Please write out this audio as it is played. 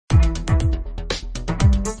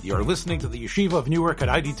You're listening to the Yeshiva of Newark at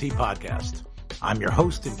IDT podcast. I'm your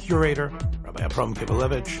host and curator, Rabbi Abram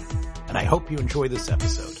Kibalevich, and I hope you enjoy this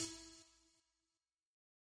episode.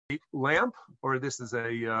 Lamp, or this is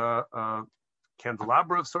a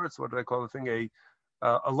candelabra of sorts. What do I call the thing?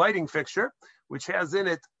 A lighting fixture, which has in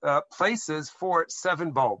it places for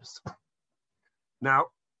 7 bulbs. Now,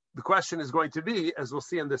 the question is going to be, as we'll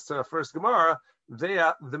see in this first Gemara,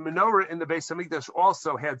 the menorah in the Beis Hamikdash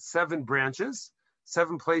also had 7 branches,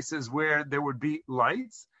 7 places where there would be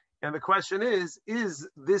lights. And the question is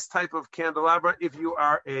this type of candelabra, if you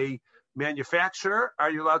are a manufacturer,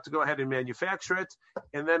 are you allowed to go ahead and manufacture it?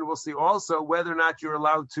 And then we'll see also whether or not you're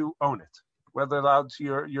allowed to own it, whether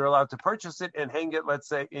you're allowed to purchase it and hang it, let's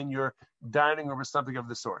say, in your dining room or something of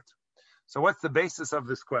the sort. So what's the basis of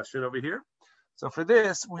this question over here? So for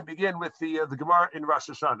this, we begin with the Gemara in Rosh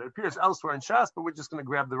Hashanah. It appears elsewhere in Shas, but we're just going to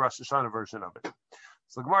grab the Rosh Hashanah version of it.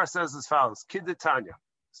 So the Gemara says as follows: Kid Tanya,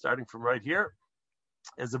 starting from right here,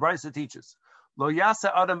 as the Brisa teaches, Lo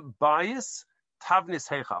yasa adam bayis tavnis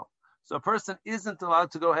heichal. So a person isn't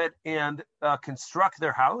allowed to go ahead and construct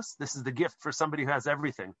their house. This is the gift for somebody who has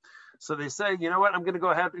everything. So they say, you know what, I'm going to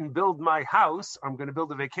go ahead and build my house. I'm going to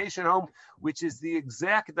build a vacation home, which is the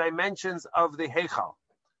exact dimensions of the heichal,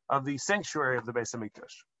 of the sanctuary of the Beis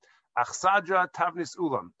Hamikdash. Achsadra tavnis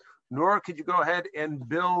ulam. Nor could you go ahead and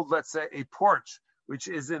build, let's say, a porch, which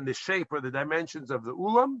is in the shape or the dimensions of the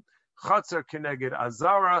ulam. Chatzar keneged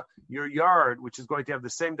azara, your yard, which is going to have the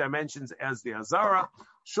same dimensions as the azara.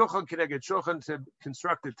 Shulchan keneged shulchan, to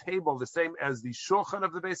construct a table the same as the shulchan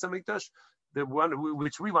of the Beis Hamikdash. The one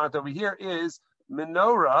which we want over here is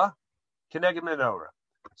menorah keneged menorah.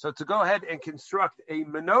 So to go ahead and construct a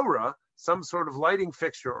menorah, some sort of lighting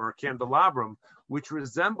fixture or candelabrum, which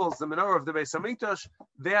resembles the menorah of the Beis Hamikdash,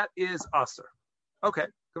 that is aser. Okay,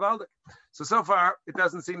 Gavaldik. So far, it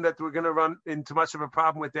doesn't seem that we're going to run into much of a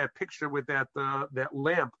problem with that picture, with that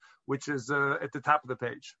lamp, which is at the top of the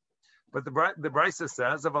page. But the Brisa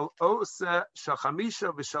says,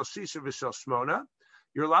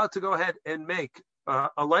 you're allowed to go ahead and make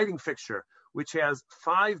a lighting fixture which has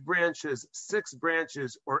 5 branches, 6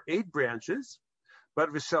 branches, or 8 branches.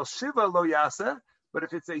 But v'shel shiva lo yasa, but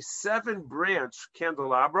if it's a 7-branch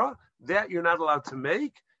candelabra, that you're not allowed to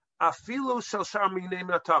make. Afilu shel shar minei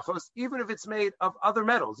matachos, even if it's made of other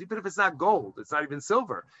metals, even if it's not gold, it's not even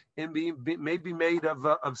silver, and may be made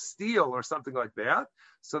of steel or something like that.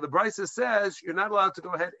 So the Brisa says you're not allowed to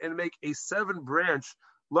go ahead and make a 7-branch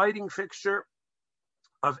lighting fixture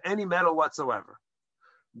of any metal whatsoever.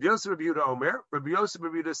 Rabbi Yosef Rabbi Yehuda Omer, Rabbi Yosef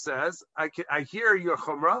Rabbi Yehuda says, I hear your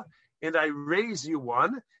chumrah, and I raise you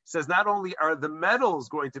one. It says not only are the metals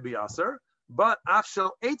going to be aser, but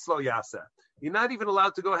afshel eitz lo yasa. You're not even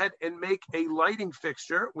allowed to go ahead and make a lighting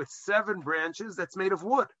fixture with 7 branches that's made of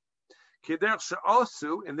wood. Kederch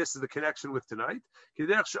she'asu, and this is the connection with tonight,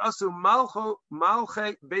 Kederch she'asu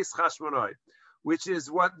malchei beis chashmonai, which is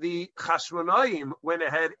what the Chashmonaim went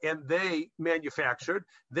ahead and they manufactured.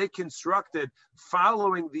 They constructed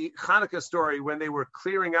following the Hanukkah story when they were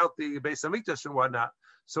clearing out the Beis Hamikdash and whatnot.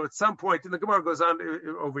 So at some point, and the Gemara goes on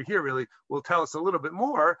over here, really, will tell us a little bit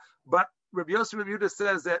more, but Rabbi Yosef Rabbi Yehuda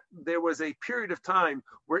says that there was a period of time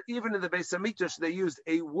where even in the Beis Hamikdash, they used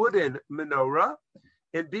a wooden menorah,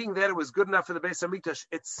 and being that it was good enough for the Beis Hamikdash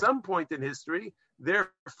at some point in history,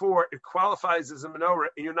 therefore it qualifies as a menorah,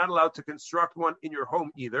 and you're not allowed to construct one in your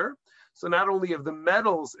home either. So not only of the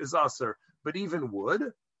metals is aser, but even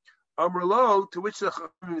wood. Amrlo, to which the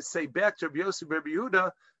Chachamim say back to Rabbi Yosef Rabbi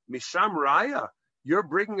Yehuda, Misham Raya, you're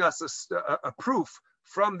bringing us a proof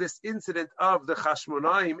from this incident of the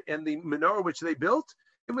Chashmonaim and the menorah which they built.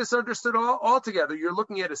 You misunderstood altogether. You're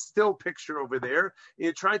looking at a still picture over there, and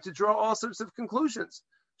you're trying to draw all sorts of conclusions.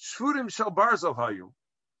 Shvurim shel barzel hayu.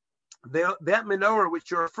 That menorah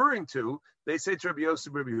which you're referring to, they say to Rabbi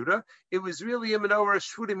Yosef Rabbi Yehuda, it was really a menorah.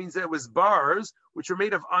 Shvurim means that it was bars which were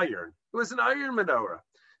made of iron. It was an iron menorah.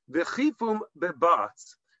 V'chifum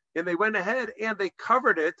bebatz. And they went ahead and they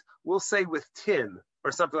covered it, we'll say, with tin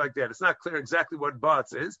or something like that. It's not clear exactly what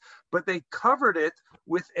batz is, but they covered it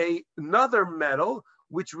with another metal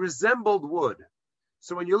which resembled wood.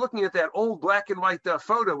 So when you're looking at that old black and white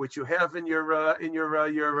photo which you have in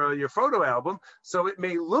your photo album, so it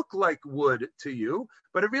may look like wood to you,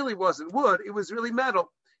 but it really wasn't wood. It was really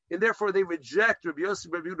metal. And therefore they reject Rabbi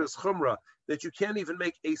Yosef Rabbi Yehuda's chumrah that you can't even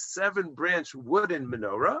make a 7-branch wooden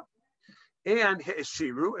menorah. And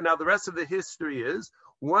Shiru, and now the rest of the history is,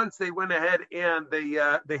 once they went ahead and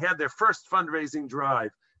they had their first fundraising drive,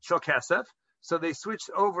 Shel Kesef, so they switched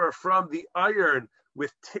over from the iron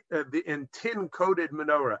with the tin-coated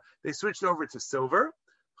menorah. They switched over to silver.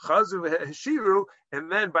 Chazu v'heshiru,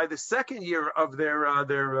 and then by the second year of their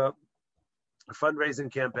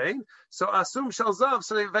fundraising campaign, so asum shalzav,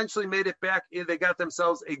 so they eventually made it back. They got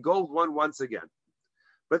themselves a gold one once again.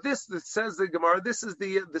 But this says the Gemara. This is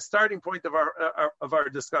the starting point of our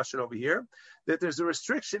discussion over here. That there's a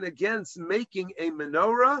restriction against making a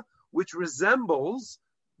menorah which resembles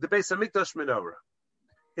the Beis Hamikdash menorah.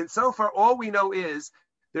 And so far, all we know is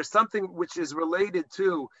there's something which is related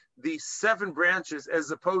to the 7 branches as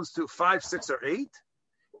opposed to 5, 6, or 8.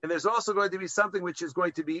 And there's also going to be something which is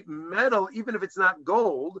going to be metal, even if it's not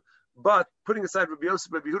gold. But putting aside Rabbi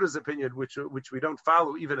Yosef Rabbi Yehuda's opinion, which we don't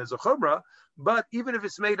follow even as a chumrah, but even if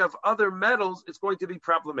it's made of other metals, it's going to be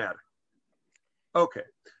problematic. Okay,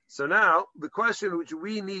 so now the question which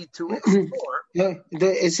we need to explore.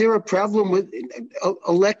 Is there a problem with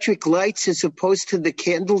electric lights as opposed to the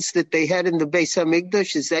candles that they had in the Beis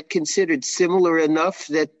Hamikdash? Is that considered similar enough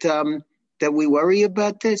that we worry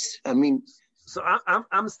about this? I mean, so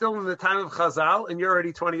I'm still in the time of Chazal, and you're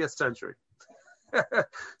already 20th century.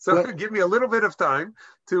 So give me a little bit of time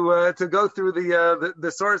to go through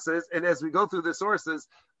the sources, and as we go through the sources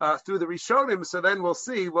through the Rishonim, so then we'll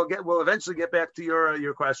see. We'll eventually get back to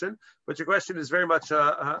your question, but your question is very much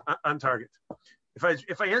on target.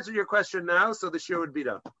 If I answer your question now, so the show would be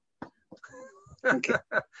done. Okay.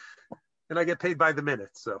 And I get paid by the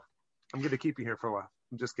minute, so I'm going to keep you here for a while.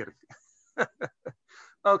 I'm just kidding.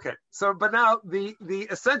 Okay, so but now the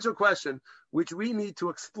essential question which we need to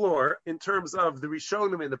explore in terms of the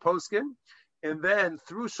Rishonim and the Poskim, and then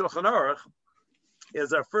through Shulchan Aruch,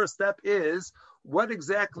 as our first step is what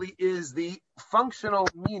exactly is the functional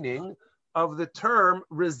meaning of the term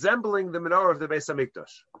resembling the menorah of the Beis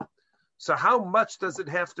Hamikdash. So how much does it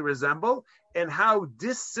have to resemble, and how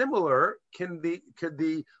dissimilar could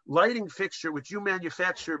the lighting fixture which you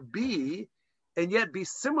manufacture be, and yet be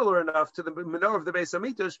similar enough to the menorah of the Beis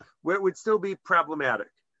Hamikdash where it would still be problematic.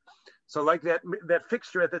 So like that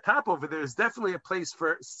fixture at the top over there is definitely a place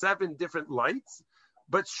for 7 different lights,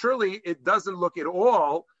 but surely it doesn't look at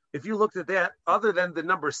all. If you looked at that, other than the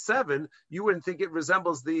number 7, you wouldn't think it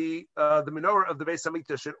resembles the menorah of the Beis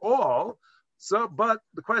Hamikdash at all. So, but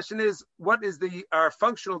the question is, what is our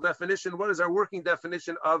functional definition? What is our working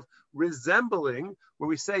definition of resembling? Where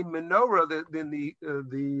we say menorah, in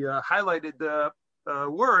the highlighted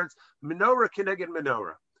words, menorah keneged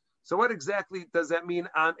menorah. So, what exactly does that mean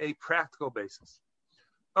on a practical basis?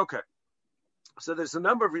 Okay, so there's a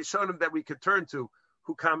number of Rishonim that we could turn to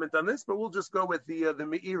who comment on this, but we'll just go with the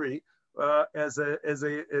Meiri as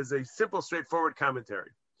a simple, straightforward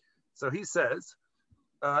commentary. So he says.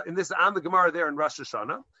 In this on the Gemara there in Rosh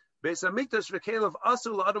Hashanah, Beis Hamikdash v'kelev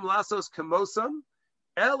asu la'adam lasos kemosam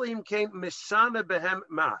elim kein mishana behem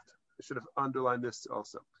mat. I should have underlined this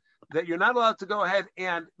also. That you're not allowed to go ahead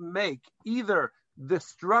and make either the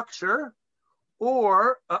structure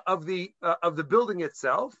or of the building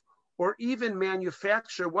itself, or even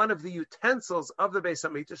manufacture one of the utensils of the Beis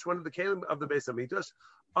Hamikdash, one of the kelim of the Beis Hamikdash,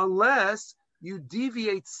 unless you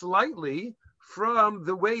deviate slightly from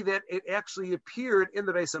the way that it actually appeared in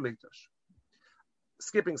the Beis Hamikdash.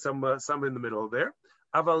 Skipping some in the middle there.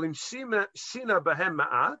 Avalim shina behem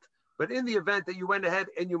ma'at, but in the event that you went ahead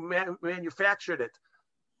and you manufactured it,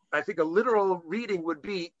 I think a literal reading would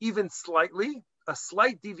be even slightly, a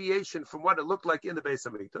slight deviation from what it looked like in the Beis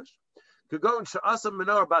Hamikdash. Kagon she'asam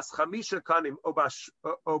menorah bas chamisha kanim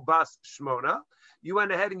o bas shmona. You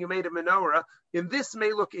went ahead and you made a menorah, and this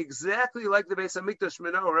may look exactly like the Beis Hamikdash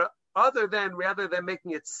menorah, rather than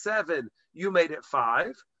making it 7, you made it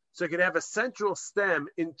 5. So you could have a central stem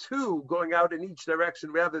in 2 going out in each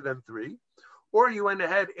direction rather than 3. Or you went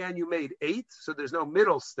ahead and you made 8, so there's no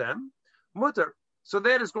middle stem. Mutter. So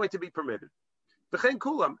that is going to be permitted. V'chein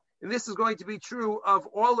kulam. And this is going to be true of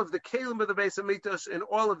all of the kelim of the Beis Hamikdash and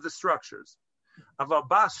all of the structures. Aval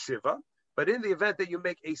bas shiva. But in the event that you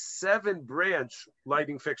make a 7-branch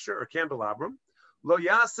lighting fixture or candelabrum, lo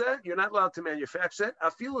yaseh, you're not allowed to manufacture it.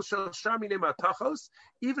 Afilu shel shamine matachos,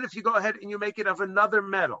 even if you go ahead and you make it of another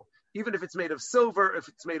metal, even if it's made of silver, if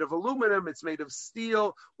it's made of aluminum, it's made of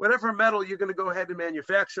steel, whatever metal you're going to go ahead and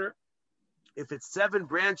manufacture. If it's 7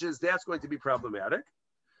 branches, that's going to be problematic.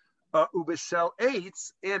 Ubeshel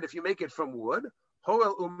eitz, and if you make it from wood,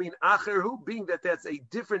 hoel umin acherhu, being that that's a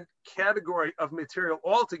different category of material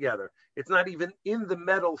altogether. It's not even in the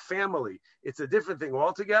metal family. It's a different thing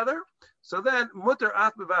altogether. So then, mutter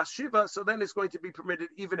at shiva, so then it's going to be permitted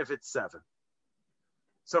even if it's 7.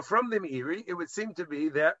 So from the Meiri, it would seem to be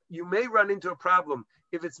that you may run into a problem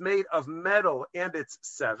if it's made of metal and it's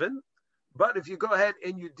 7, but if you go ahead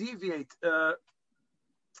and you deviate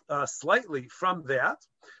slightly from that,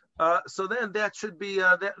 so then that should be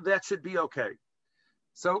okay.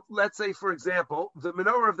 So let's say, for example, the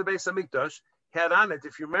menorah of the Beis Hamikdash had on it,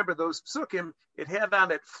 if you remember those psukim, it had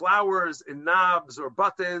on it flowers and knobs or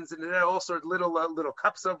buttons, and it had all sorts of little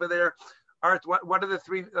cups over there. Art, what are the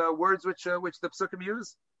three words which the psukim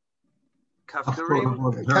use? Kaftorim.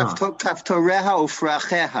 Kaftoreha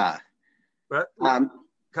ufracheha.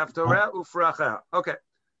 Kaftoreha ufracheha. Okay.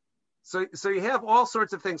 So you have all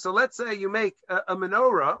sorts of things. So let's say you make a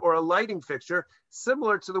menorah or a lighting fixture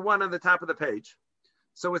similar to the one on the top of the page.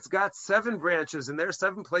 So it's got 7 branches and there's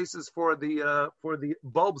 7 places for the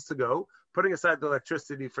bulbs to go, putting aside the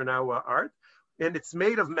electricity for now, Art. And it's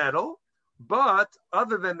made of metal, but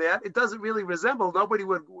other than that, it doesn't really resemble. Nobody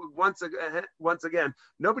would once again,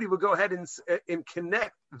 nobody would go ahead and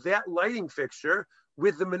connect that lighting fixture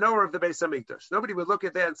with the menorah of the Beis Hamikdash. Nobody would look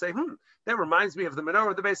at that and say, that reminds me of the menorah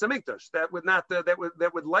of the Beis Hamikdash.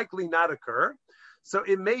 That would likely not occur. So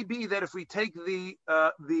it may be that if we take the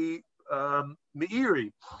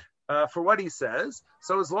Meiri for what he says,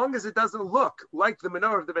 so as long as it doesn't look like the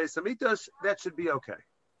menorah of the Beis Hamikdash, that should be okay.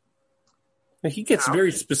 He gets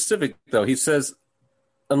very specific, though. He says,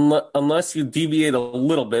 unless you deviate a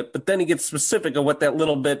little bit, but then he gets specific of what that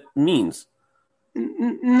little bit means.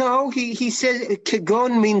 No, he says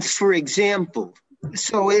kagon means for example.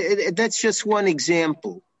 So that's just one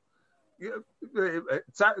example.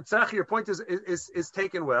 Tzach, your point is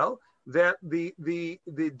taken well. That the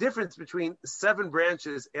difference between 7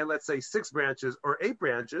 branches and let's say 6 branches or 8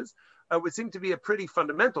 branches would seem to be a pretty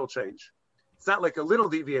fundamental change. It's not like a little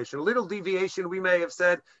deviation. A little deviation, we may have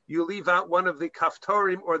said you leave out one of the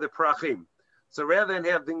kaftorim or the prachim. So rather than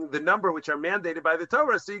having the number which are mandated by the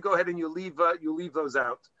Torah, so you go ahead and you leave those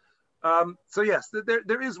out. So yes,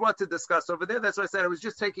 there is what to discuss over there. That's why I said I was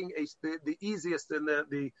just taking the easiest and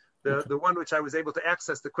the one which I was able to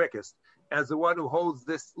access the quickest as the one who holds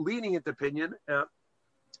this lenient opinion,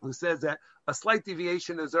 who says that a slight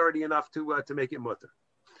deviation is already enough to make it mutter.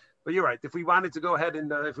 But you're right. If we wanted to go ahead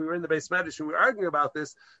and if we were in the Beis Medrash and we were arguing about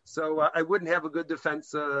this, so I wouldn't have a good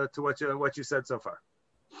defense to what you said so far.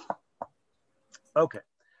 Okay,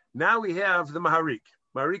 now we have the Maharik.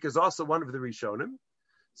 Maharik is also one of the Rishonim.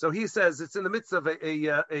 So he says it's in the midst of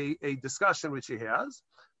a discussion which he has,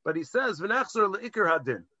 but he says v'nachzor le'ikar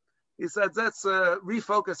hadin. He says let's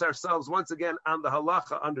refocus ourselves once again on the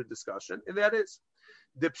halacha under discussion, and that is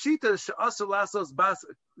the pshita she'asur lasos bas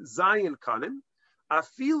zayin kanim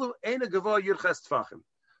afilu ena gavoa yirches tfachim.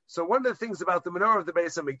 So one of the things about the menorah of the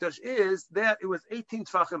Beis Hamikdash is that it was 18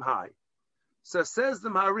 tfachim high. So says the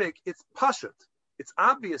Maharik, it's pashut. It's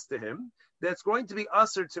obvious to him that it's going to be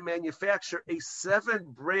usher to manufacture a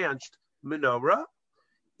 7-branched menorah,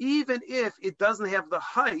 even if it doesn't have the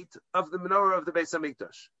height of the menorah of the Beis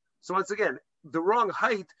Hamikdash. So once again, the wrong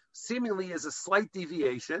height seemingly is a slight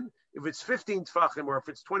deviation. If it's 15 tfachim or if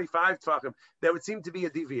it's 25 tfachim, that would seem to be a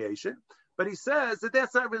deviation. But he says that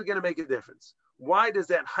that's not really going to make a difference. Why does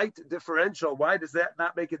that height differential, why does that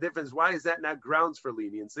not make a difference? Why is that not grounds for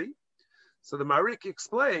leniency? So the Maharik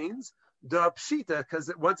explains the pshita,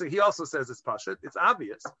 because once he also says it's pashut, it's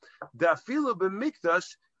obvious. The afilu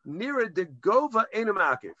b'mikdash nira de gova enum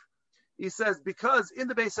akiv. He says because in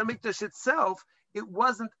the Beis Hamikdash itself, it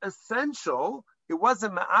wasn't essential, it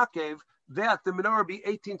wasn't ma'akev that the menorah be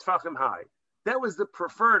 18 tfachim high. That was the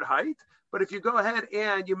preferred height. But if you go ahead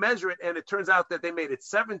and you measure it, and it turns out that they made it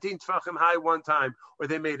 17 tfachim high one time, or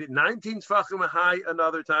they made it 19 tfachim high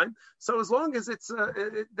another time, so as long as it's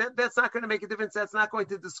that's not going to make a difference. That's not going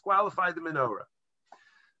to disqualify the menorah.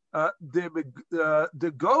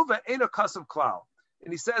 The gova ain't a kasav klal,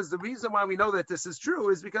 and he says the reason why we know that this is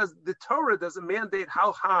true is because the Torah doesn't mandate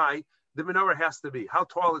how high the menorah has to be, how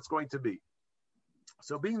tall it's going to be.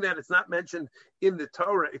 So being that it's not mentioned in the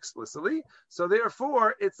Torah explicitly, so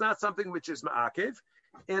therefore it's not something which is ma'akev,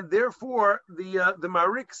 and therefore the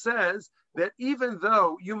Maharik says that even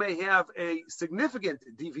though you may have a significant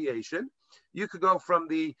deviation, you could go from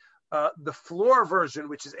the floor version,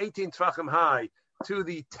 which is 18 tfachim high, to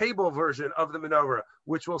the table version of the menorah,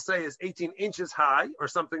 which we'll say is 18 inches high or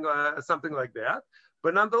something like that.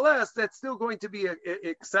 But nonetheless, that's still going to be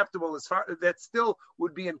acceptable that still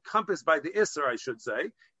would be encompassed by the Isser, I should say.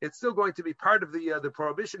 It's still going to be part of the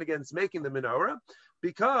prohibition against making the menorah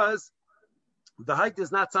because the height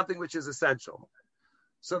is not something which is essential.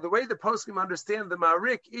 So the way the poskim understand the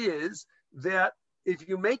Maharik is that if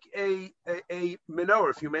you make a menorah,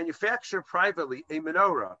 if you manufacture privately a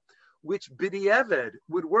menorah, which b'di'eved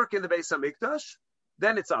would work in the Beis Hamikdash,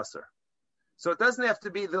 then it's Asur. So it doesn't have to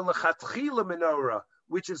be the lechatchila menorah,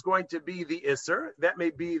 which is going to be the Isser. That may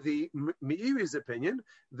be the Meiri's opinion.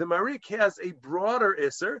 The Marik has a broader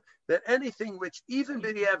Isser, that anything which even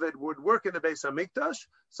B'diavad would work in the Beis HaMikdash,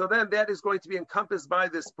 so then that is going to be encompassed by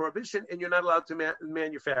this prohibition, and you're not allowed to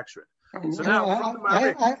manufacture it. So now, from the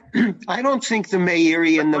Marik, I don't think the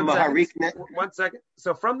Meiri and the Maharik... One second.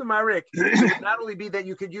 So from the Marik, it would not only be that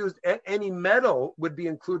you could use any metal would be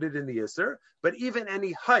included in the Isser, but even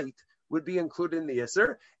any height would be included in the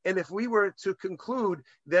Isser. And if we were to conclude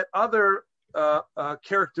that other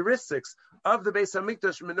characteristics of the Beis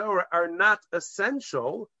HaMikdash menorah are not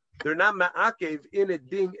essential, they're not ma'akev in it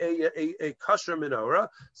being a kosher menorah,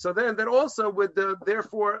 so then that also would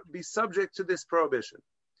therefore be subject to this prohibition.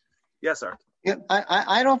 Yes, Art. Yeah,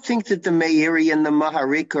 I don't think that the Meiri and the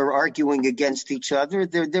Maharik are arguing against each other.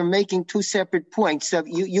 They're making two separate points. So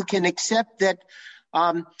you can accept that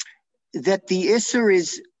that the Isser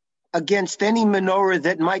is against any menorah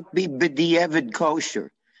that might be b'diavad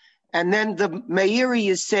kosher. And then the Meiri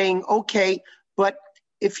is saying, okay, but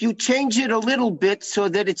if you change it a little bit so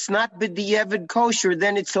that it's not b'diavad kosher,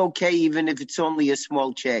 then it's okay, even if it's only a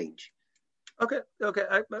small change. Okay.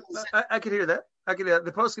 I could hear that.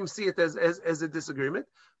 The poskim see it as a disagreement.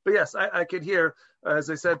 But yes, I could hear, as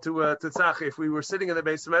I said to Tzach, if we were sitting in the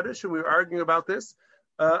Beis Medrash and we were arguing about this,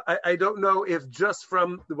 I don't know if just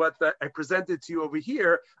from what I presented to you over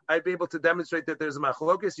here, I'd be able to demonstrate that there's a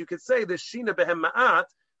machlokas. You could say the shina behem ma'at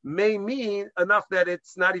may mean enough that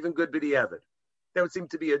it's not even good b'diavad. That would seem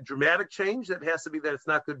to be a dramatic change. That has to be that it's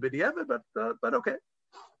not good b'diavad, but okay.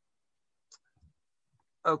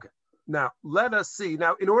 Okay. Now, let us see.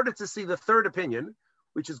 Now, in order to see the third opinion,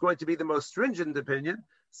 which is going to be the most stringent opinion,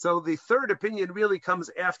 so the third opinion really comes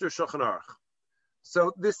after Shulchan Aruch.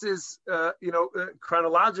 So this is,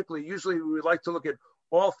 chronologically, usually we would like to look at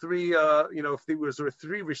all three, if there was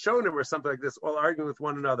three Rishonim or something like this, all arguing with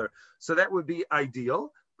one another. So that would be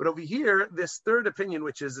ideal. But over here, this third opinion,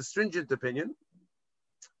 which is a stringent opinion,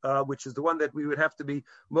 which is the one that we would have to be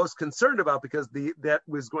most concerned about, because that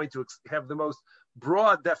was going to have the most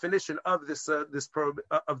broad definition of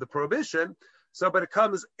of the prohibition. So, but it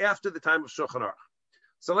comes after the time of Shulchan Aruch.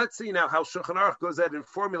 So let's see now how Shulchan Aruch goes ahead and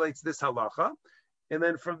formulates this halacha, and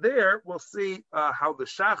then from there we'll see how the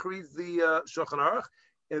Shach reads the Shulchan Aruch,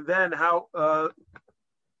 and then how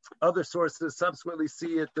other sources subsequently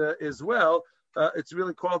see it as well. It's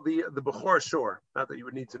really called the Bechor Shor. Not that you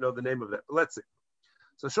would need to know the name of that, but let's see.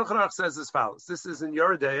 So Shulchan Aruch says as follows. This is in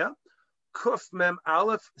Yoredeya, Kuf Mem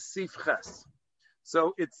Aleph Sif Ches.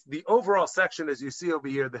 So it's the overall section, as you see over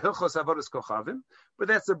here, the Hilchos Avodas Kochavim, but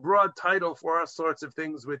that's a broad title for all sorts of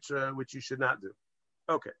things which you should not do.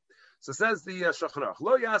 Okay, so says the Shulchan Aruch,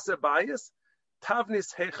 Lo Yaseh Bayis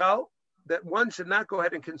Tavnis Heichal, that one should not go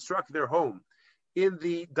ahead and construct their home in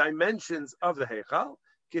the dimensions of the Heichal,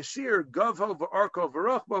 Keshir Gavo V'Arko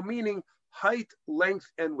V'Rochbo, meaning height,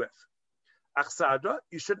 length, and width. Achsadra,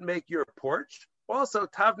 you should make your porch also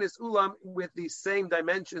Tavnis Ulam with the same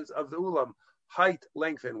dimensions of the Ulam, height,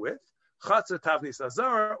 length, and width. Chatzah Tavnis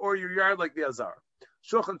Azara, or your yard like the Azara.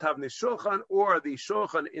 Shulchan Tavnis Shulchan, or the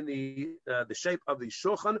Shulchan in the shape of the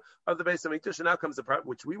Shulchan of the Beis HaMikdash. And now comes the part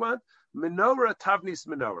which we want. Menorah Tavnis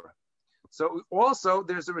Menorah. So also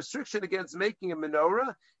there's a restriction against making a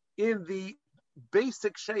menorah in the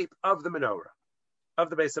basic shape of the menorah of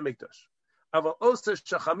the Beis HaMikdash. But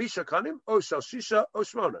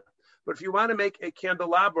if you want to make a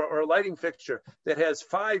candelabra or a lighting fixture that has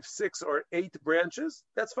 5, 6, or 8 branches,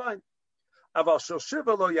 that's fine. But a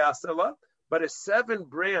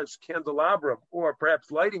 7-branch candelabra or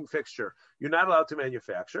perhaps lighting fixture, you're not allowed to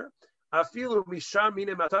manufacture. Even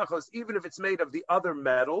if it's made of the other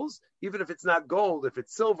metals, even if it's not gold, if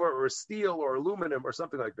it's silver or steel or aluminum or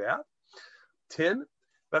something like that, tin.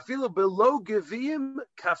 Below Gevim,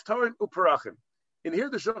 Kaftarim, Uparachim. And here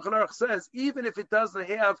the Shulchan Aruch says, even if it doesn't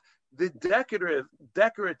have the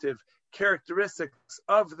decorative characteristics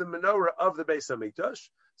of the menorah of the Beis HaMikdash,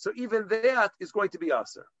 so even that is going to be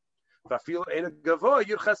aser.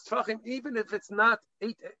 Even if it's not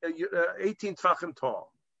 18 tfachim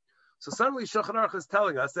tall. So suddenly Shulchan Aruch is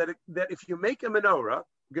telling us that if you make a menorah,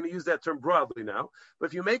 I'm going to use that term broadly now, but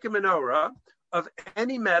if you make a menorah of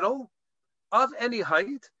any metal, of any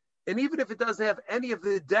height, and even if it doesn't have any of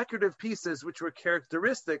the decorative pieces which were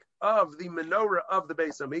characteristic of the menorah of the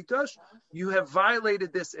Beis HaMikdash, you have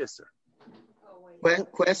violated this Isser. Well,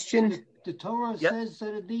 question? The Torah says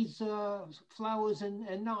that it needs flowers and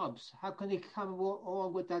knobs. How can it come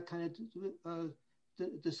along with that kind of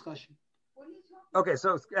discussion? Okay,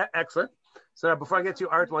 so excellent. So before I get to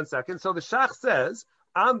Art, 1 second. So the Shach says,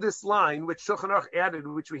 on this line, which Shulchan Aruch added,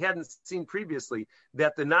 which we hadn't seen previously,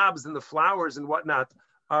 that the knobs and the flowers and whatnot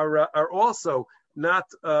are also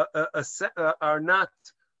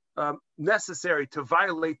necessary to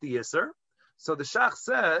violate the Yisr. So the Shach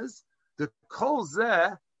says the kol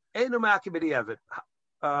zeh einu ma'akiv b'di'evet.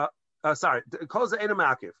 Kol zeh einu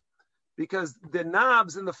ma'akiv, because the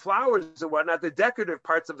knobs and the flowers and whatnot, the decorative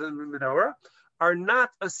parts of the menorah, are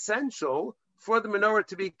not essential for the menorah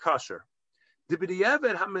to be kosher. The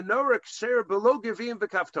b'di'evet ha-menorah ksher below gevim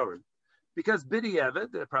v'kaftorim. Because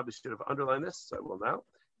b'di'evet, I probably should have underlined this, so I will now,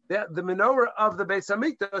 that the menorah of the Beis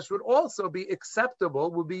Hamikdash would also be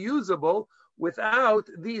acceptable, would be usable without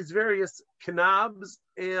these various knobs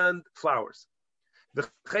and flowers. And the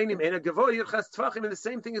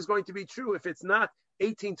same thing is going to be true if it's not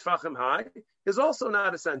 18 tfachim high, is also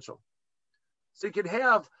not essential. So you could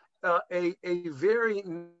have a very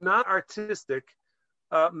not artistic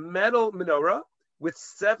metal menorah with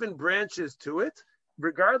 7 branches to it,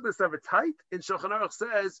 regardless of its height. And Shulchan Aruch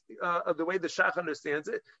says, of the way the Shach understands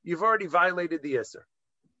it, you've already violated the Yisr.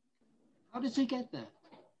 How does he get that?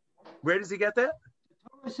 Where does he get that? The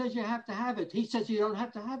Torah says you have to have it. He says you don't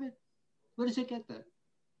have to have it. Where does he get that?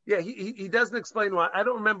 Yeah, he doesn't explain why. I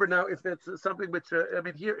don't remember now if it's something which,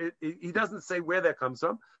 here, he doesn't say where that comes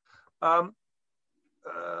from. And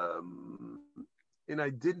I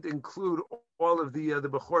didn't include all of the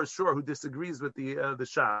Bechor Shor who disagrees with the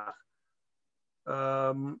Shach.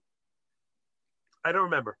 I don't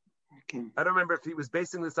remember. Okay. I don't remember if he was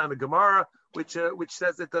basing this on a Gemara, which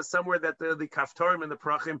says it does somewhere that the Kaftorim and the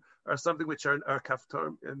Parachim are something which are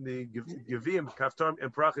Kaftorim and the Gevim, Kaftorim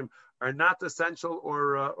and Parachim are not essential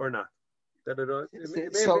or not. That it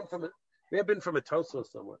may have been from a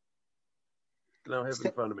Tosfos somewhere. Now I have it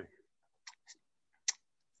in front of me.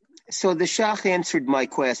 So the Shach answered my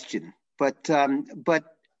question, but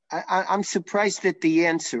I'm surprised at the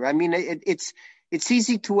answer. I mean, it's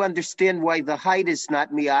easy to understand why the height is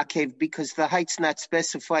not mi'akev, because the height's not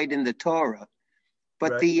specified in the Torah,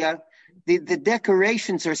 but right. the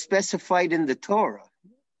decorations are specified in the Torah.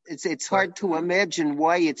 It's hard to imagine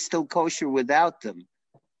why it's still kosher without them.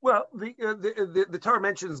 Well, the Torah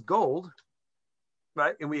mentions gold,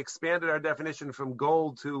 right? And we expanded our definition from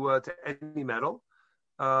gold to any metal.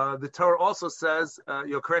 The Torah also says,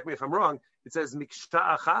 you'll correct me if I'm wrong, it says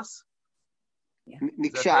miksha achas.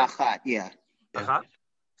 Miksha achat, yeah. Achat?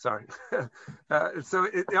 Sorry. So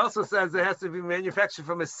it also says it has to be manufactured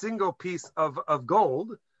from a single piece of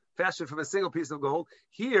gold, fashioned from a single piece of gold.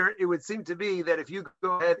 Here, it would seem to be that if you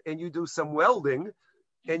go ahead and you do some welding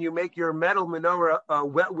and you make your metal menorah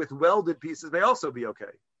with welded pieces, may also be okay.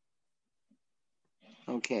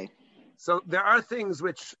 Okay. So there are things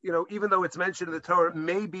which, even though it's mentioned in the Torah,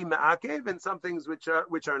 may be ma'akev, and some things which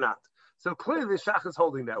are not. So clearly the Shach is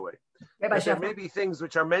holding that way. There may be things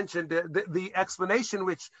which are mentioned. The explanation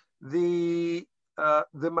which the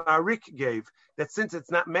Ma'arik gave, that since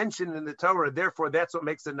it's not mentioned in the Torah, therefore that's what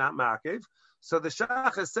makes it not ma'akev. So the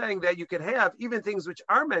Shach is saying that you can have even things which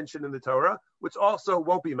are mentioned in the Torah, which also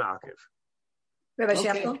won't be ma'akev. Rabbi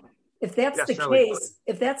Sheftel, if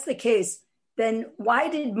that's the case, then why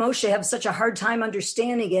did Moshe have such a hard time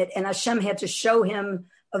understanding it, and Hashem had to show him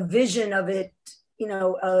a vision of it,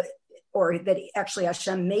 or that actually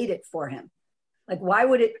Hashem made it for him? Like, why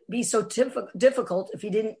would it be so difficult if he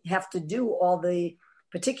didn't have to do all the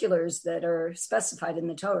particulars that are specified in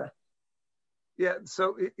the Torah? Yeah,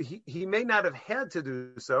 so he may not have had to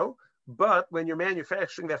do so, but when you're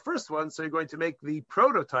manufacturing that first one, so you're going to make the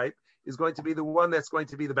prototype is going to be the one that's going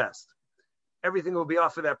to be the best. Everything will be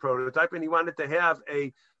off of that prototype, and he wanted to have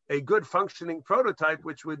a good functioning prototype,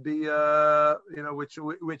 which would be,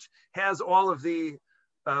 which has all of the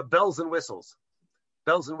bells and whistles.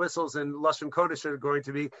 Bells and whistles in Lashon Kodesh are going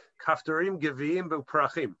to be kaftarim, gevim,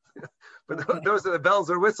 b'prachim. But those are the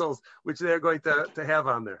bells or whistles which they're going to have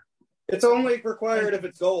on there. It's only required if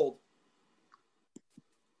it's gold,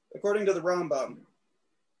 according to the Rambam.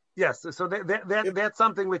 Yes, so that's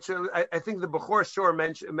something which I think the Bechor Shor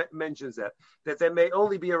mentions that there may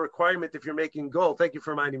only be a requirement if you're making gold. Thank you for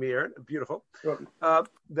reminding me, Aaron. Beautiful.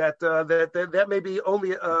 That may be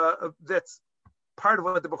only that's part of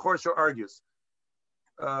what the Bechor Shor argues.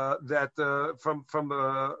 That from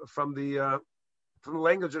the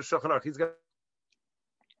language of Shulchan Aruch, I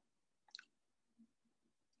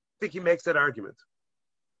think he makes that argument.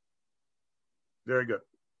 Very good.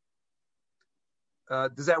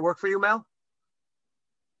 Does that work for you, Mel?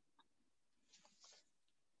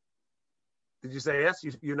 Did you say yes?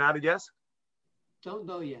 You nodded yes? Don't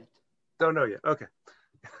know yet. Don't know yet. Okay.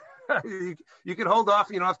 You can hold off.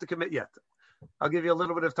 You don't have to commit yet. I'll give you a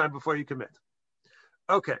little bit of time before you commit.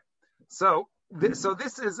 Okay. So that's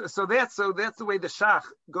the way the Shach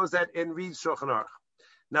goes at and reads Shulchan Aruch.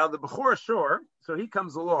 Now the Bechor Shor, so he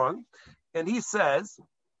comes along, and he is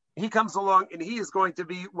going to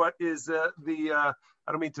be what is I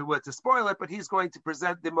don't mean to spoil it, but he's going to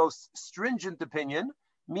present the most stringent opinion,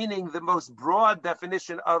 meaning the most broad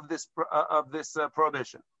definition of this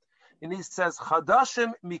prohibition. And he says,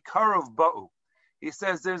 Chadashim Mikarov Ba'u. He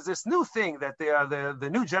says there's this new thing that the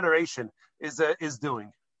new generation is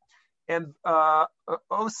doing. And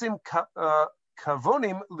Osim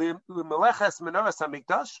Kavonim Limeleches Menorah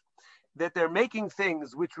Hamikdash, that they're making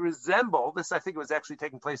things which resemble this. I think it was actually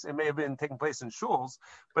taking place. It may have been taking place in shuls,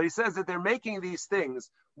 but he says that they're making these things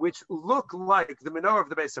which look like the menorah of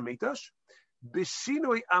the Beis Hamikdash.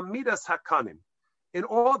 Bishinui Amidas Hakanim. In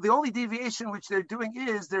all, the only deviation which they're doing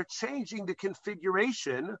is they're changing the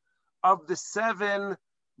configuration of the 7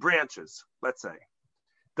 branches. Let's say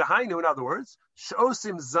the Hainu, in other words,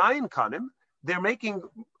 Shosim Zayin Kanim. They're making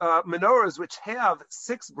menorahs which have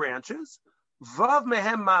 6 branches. Vav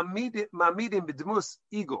mehem mamidim b'dmus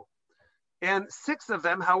eagle, and 6 of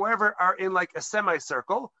them, however, are in like a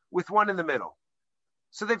semicircle with 1 in the middle.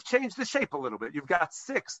 So they've changed the shape a little bit. You've got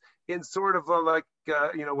 6 in sort of a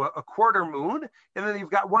quarter moon, and then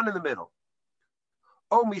you've got 1 in the middle.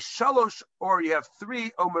 O mishalosh, or you have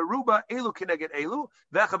 3. O meruba elu kineged elu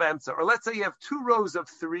v'echabemtza, or let's say you have 2 rows of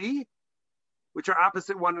 3, which are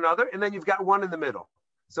opposite one another, and then you've got 1 in the middle.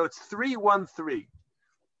 So it's 3, 1, 3.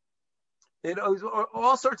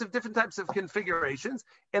 All sorts of different types of configurations,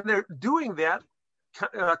 and they're doing that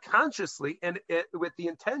consciously and with the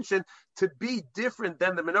intention to be different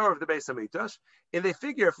than the menorah of the Beis Hamikdash. And they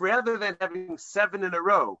figure if rather than having 7 in a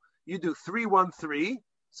row, you do 3, 1, 3,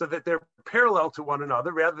 so that they're parallel to one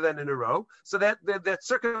another rather than in a row, so that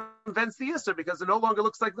circumvents the Issur because it no longer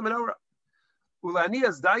looks like the menorah.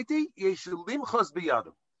 Ulanias daiti yeshu limchos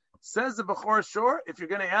biyadim. Says the Bechor Shor, if you're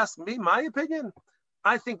going to ask me my opinion,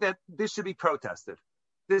 I think that this should be protested.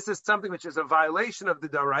 This is something which is a violation of the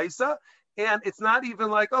Daraisa, and it's not even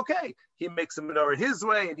like, okay, he makes a menorah his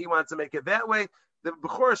way and he wants to make it that way. The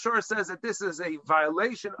Bechor Shor says that this is a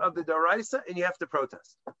violation of the Daraisa and you have to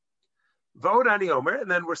protest. Vod ani Omer, and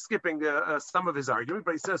then we're skipping some of his argument,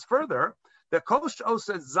 but he says further, that Kosh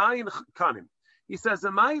Osa Zayin Kanim. He says,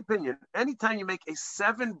 in my opinion, anytime you make a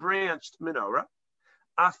 7-branched menorah,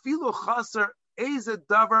 afilu chaser eze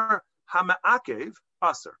davar hama'akev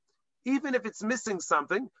aser, even if it's missing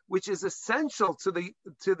something which is essential to the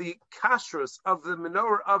kashrus of the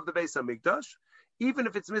menorah of the Beis Hamikdash, even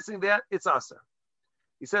if it's missing that, it's aser.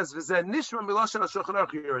 He says, he says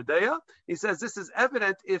this is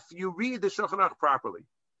evident if you read the Shulchan Aruch properly.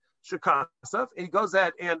 Shekasav, he goes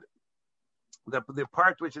ahead, and the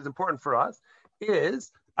part which is important for us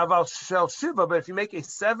is aval shel shiva, but if you make a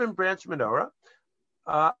 7-branch menorah,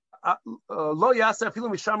 lo yasa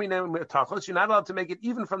afilu mishami metachos, you're not allowed to make it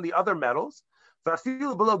even from the other metals.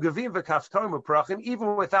 Vafilu below gavim v'kaftorim u'prachim,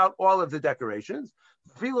 even without all of the decorations.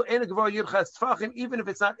 Vafilu ena gvor yudches tfachim, even if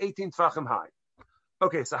it's not 18 tfachim high.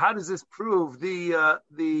 Okay, so how does this prove the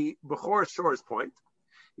Bechor Shor's point?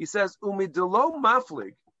 He says umidelo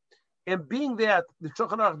maflig, and being that the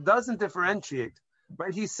Shulchan Aruch doesn't differentiate.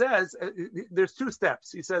 Right, he says there's 2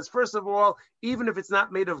 steps. He says, first of all, even if it's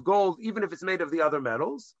not made of gold, even if it's made of the other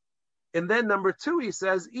metals. And then number 2, he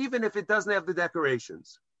says, even if it doesn't have the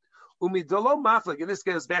decorations. Umidolo maflig, and this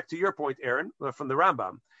goes back to your point, Aaron, from the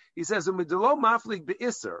Rambam. He says, umidolo maflig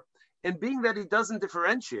be'isser, and being that he doesn't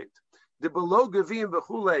differentiate, the below gavim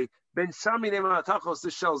b'chule ben shami ne'matachos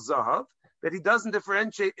the shel zahav, that he doesn't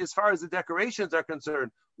differentiate as far as the decorations are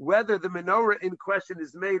concerned, whether the menorah in question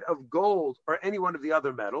is made of gold or any one of the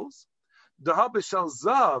other metals.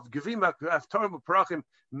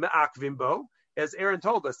 As Aaron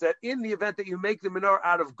told us, that in the event that you make the menorah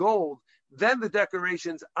out of gold, then the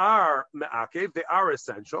decorations are me'akev, they are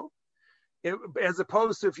essential. As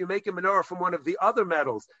opposed to if you make a menorah from one of the other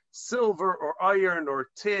metals, silver or iron or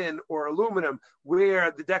tin or aluminum, where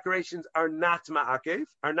the decorations are not ma'akev,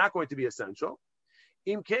 are not going to be essential.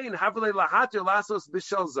 So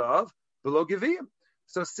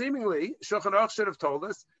seemingly, Shulchan Aruch should have told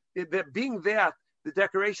us that being that the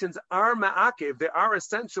decorations are ma'akev, they are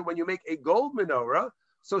essential when you make a gold menorah.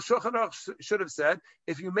 So Shulchan Aruch should have said,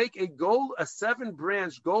 if you make a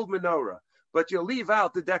 7-branch gold menorah, but you leave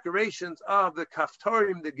out the decorations of the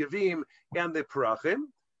kaftorim, the gavim, and the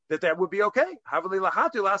parachim, that would be okay.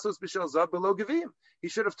 He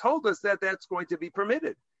should have told us that that's going to be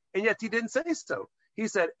permitted. And yet he didn't say so. He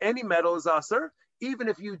said any metal is aser, even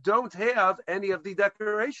if you don't have any of the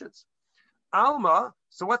decorations. Alma,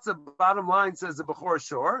 so what's the bottom line, says the Bechor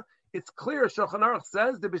Shor? It's clear, Shulchan Aruch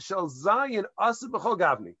says, the b'shel zayin aser b'chol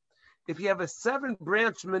gavni. If you have a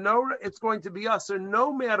 7-branch menorah, it's going to be aser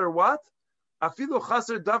no matter what, Even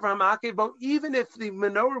if the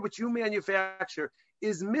menorah which you manufacture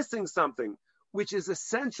is missing something which is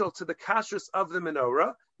essential to the kashrus of the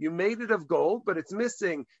menorah, you made it of gold, but it's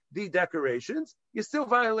missing the decorations, you still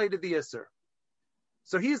violated the Isser.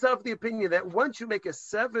 So he's of the opinion that once you make a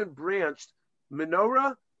 7-branched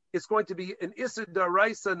menorah, it's going to be an Isser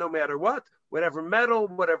Daraisa no matter what, whatever metal,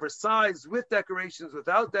 whatever size, with decorations,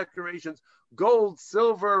 without decorations, gold,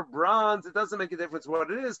 silver, bronze, it doesn't make a difference what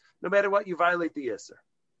it is, no matter what, you violate the Isser.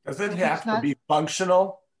 Does it have to be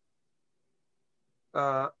functional?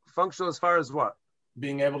 Functional as far as what?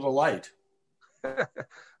 Being able to light.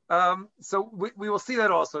 So we will see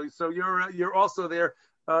that also. So you're also there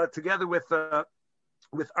together with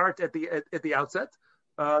Art at the outset.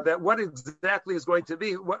 That what exactly is going to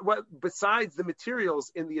be what besides the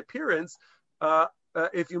materials in the appearance,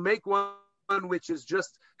 if you make one which is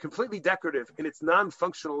just completely decorative and it's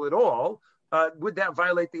non-functional at all, would that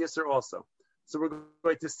violate the Isser also? So we're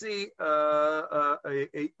going to see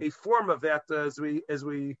a form of that as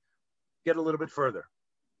we get a little bit further.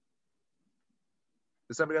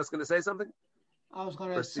 Is somebody else going to say something? I was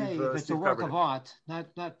going to say if it's a work of art,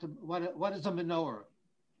 what is a menorah?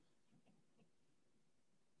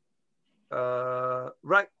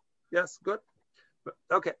 Right. Yes. Good.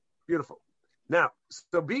 Okay. Beautiful. Now,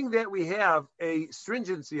 so being that we have a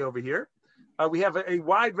stringency over here, we have a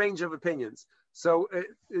wide range of opinions. So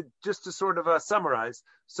just to sort of summarize,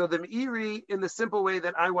 so the Meiri, in the simple way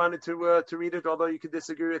that I wanted to read it, although you could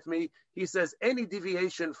disagree with me, he says any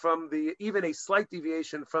deviation from even a slight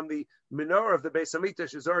deviation from the menorah of the Beis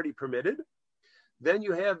Hamikdash is already permitted. Then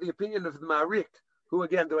you have the opinion of the Ma'arik, who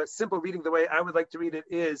again, the simple reading, the way I would like to read it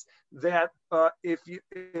is that if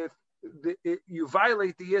you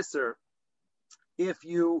violate the Isser, if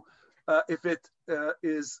it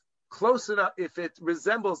is close enough, if it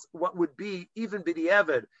resembles what would be even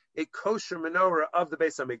b'diavad a kosher menorah of the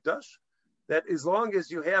Beis Hamikdash, that as long as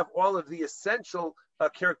you have all of the essential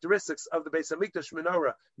characteristics of the Beis Hamikdash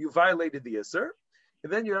menorah, you violated the Isser.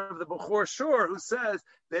 And then you have the Bechor Shor, who says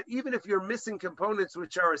that even if you're missing components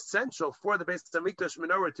which are essential for the Beis Hamikdash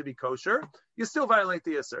menorah to be kosher, you still violate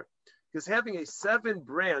the Isser. Because having a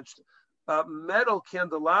 7-branched metal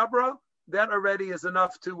candelabra, that already is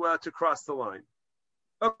enough to cross the line.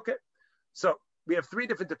 Okay, so we have 3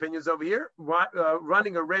 different opinions over here,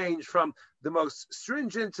 running a range from the most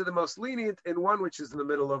stringent to the most lenient, and one which is in the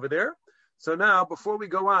middle over there. So now, before we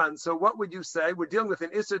go on, so what would you say? We're dealing with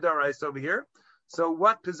an Isser Daraisa over here. So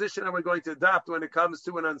what position are we going to adopt when it comes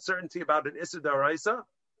to an uncertainty about an Isser Daraisa?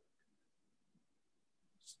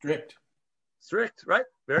 Strict, right?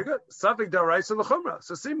 Very good. Safek Daraisa l'chumra.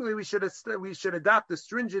 So seemingly we should adopt the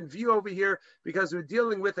stringent view over here because we're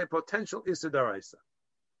dealing with a potential Isser Daraisa.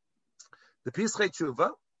 The Pischei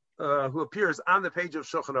Tshuva, who appears on the page of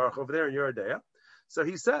Shulchan Aruch over there in Yeridea, so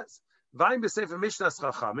he says, "Vayim b'sefer Mishnas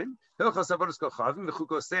Chachamim, Hilchos Avodas Kochavim,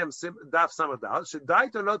 v'chukosem daf samadal,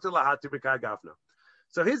 shedaito not lahati b'kar gavna."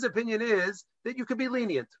 So his opinion is that you could be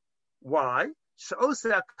lenient. Why?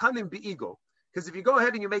 She'oseh kanim bi'igo. Because if you go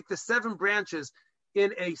ahead and you make the 7 branches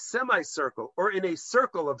in a semicircle or in a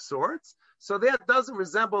circle of sorts, so that doesn't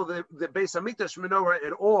resemble the Beis Hamikdash menorah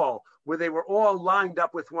at all, where they were all lined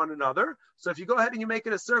up with one another. So if you go ahead and you make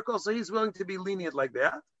it a circle, so he's willing to be lenient like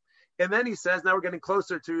that. And then he says, now we're getting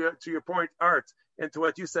closer to your point, Art, and to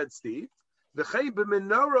what you said, Steve. Let's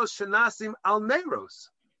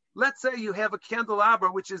say you have a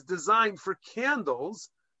candelabra which is designed for candles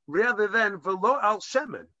rather than velo al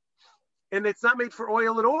shemen. And it's not made for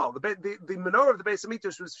oil at all. The menorah of the Beis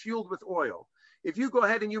Hamikdash was fueled with oil. If you go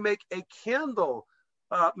ahead and you make a candle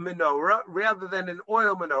menorah rather than an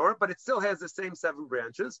oil menorah, but it still has the same 7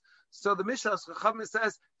 branches, so the Mishnas Chachamim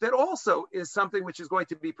says that also is something which is going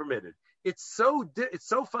to be permitted. It's so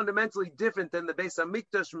fundamentally different than the Beis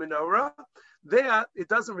Hamikdash menorah that it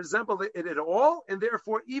doesn't resemble it at all, and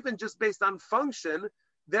therefore even just based on function,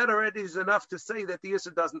 that already is enough to say that the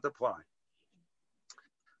Isser doesn't apply.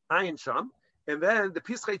 Ayin Sham. And then the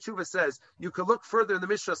Pischei Tshuva says you could look further in the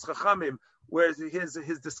Mishnas Chachamim, where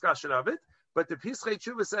his discussion of it. But the Pischei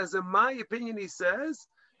Tshuva says, in my opinion, he says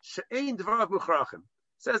she'ein dvarav muchrachim.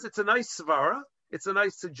 Says it's a nice svara, it's a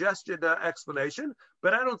nice suggested explanation,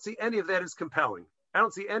 but I don't see any of that as compelling. I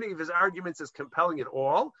don't see any of his arguments as compelling at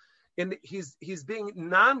all. And he's being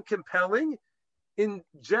non-compelling in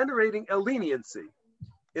generating a leniency.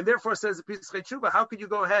 And therefore, says the Pischei Tshuva, how could you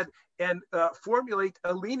go ahead and formulate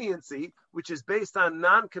a leniency which is based on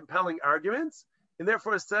non-compelling arguments? And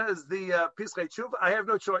therefore, says the Pischei Tshuva, I have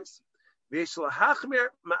no choice.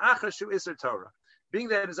 being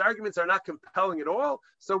that his arguments are not compelling at all,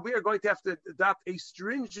 so we are going to have to adopt a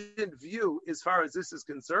stringent view as far as this is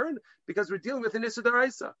concerned, because we're dealing with an Issa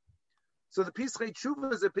D'Oraisa. So the Pischei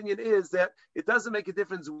Tshuva's opinion is that it doesn't make a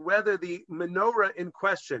difference whether the menorah in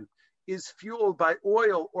question is fueled by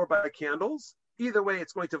oil or by candles. Either way,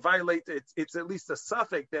 it's going to violate, it's at least a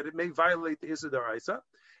suffix that it may violate the Issa D'Oraisa.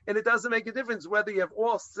 And it doesn't make a difference whether you have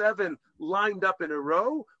all 7 lined up in a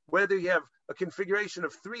row, whether you have a configuration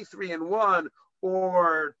of 3, 3, and 1,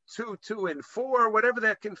 or 2, 2, and 4, whatever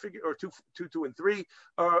that configuration, or 2, 2, and 3,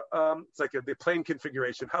 or it's like the plane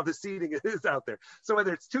configuration, how the seating is out there. So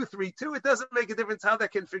whether it's 2, 3, 2, it doesn't make a difference how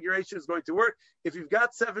that configuration is going to work. If you've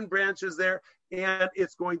got 7 branches there, and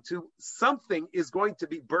it's going to, something is going to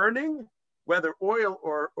be burning, whether oil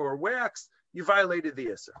or wax, you violated the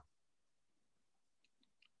Isser.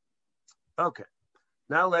 Okay,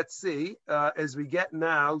 now let's see, as we get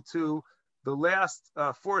now to the last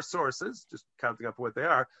 4 sources, just counting up what they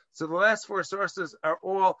are. So the last 4 sources are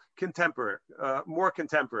all contemporary, more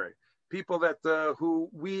contemporary, people that who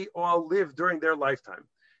we all lived during their lifetime.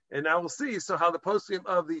 And now we'll see, so how the poskim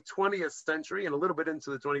of the 20th century and a little bit into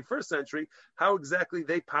the 21st century, how exactly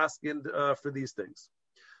they paskined for these things.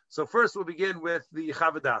 So first we'll begin with the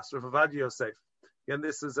Chavadas, Rav Ovadia Yosef. And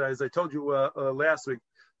this is, as I told you last week,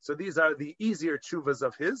 so these are the easier tshuvas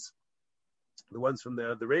of his, the ones from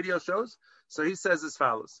the radio shows. So he says as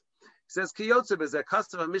follows. He says, Ki yotzeb is a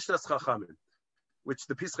custom of Mishnas Chachamim, which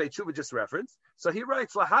the Pischei Tshuva just referenced. So he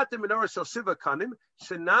writes, Lahatim menorah shel shiva kanim,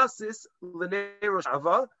 shenasis l'neirosh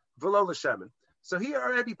ava v'lo l'shemen. So he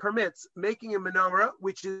already permits making a menorah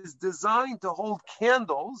which is designed to hold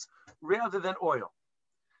candles rather than oil.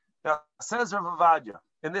 Now, says Rav Ovadia,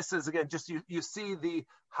 and this is, again, just you see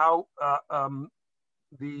how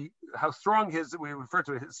strong his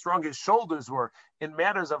shoulders were in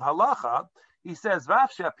matters of halacha. He says,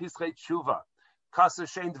 Vafsha Pischei Tshuva, Kaser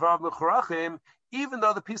Shein Dvar Mechorachim, even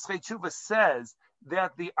though the Pischei Tshuva says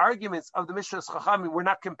that the arguments of the Mishnas Chachamim were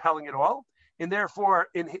not compelling at all, and therefore,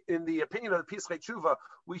 in the opinion of the Pischei Tshuva,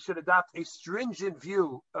 we should adopt a stringent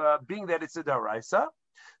view, being that it's a D'Oraisa.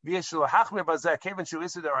 And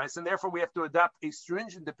therefore we have to adopt a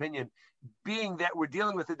stringent opinion, being that we're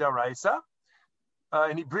dealing with the D'Oraisa.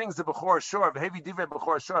 And he brings the Bechor Shor, Heavy Divrei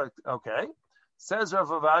Bechor Shor. Okay, says Rav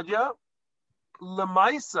Ovadia,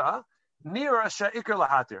 Lemaisa Nira Sha'ikar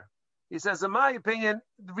Lahatir. He says, in my opinion,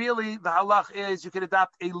 really the halach is you can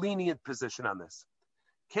adopt a lenient position on this.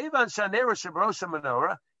 Kevan Shanera Shabrosha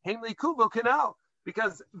Menorah Haimli Kubo Canal,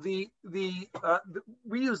 because we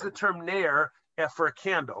use the term ner for a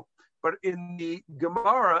candle, but in the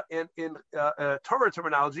Gemara and in Torah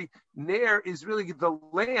terminology, ner is really the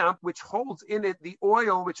lamp which holds in it the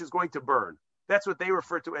oil which is going to burn. That's what they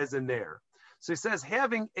refer to as a ner. So he says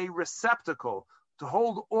having a receptacle to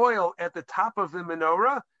hold oil at the top of the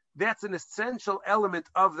menorah, that's an essential element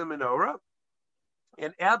of the menorah.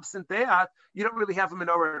 And absent that, you don't really have a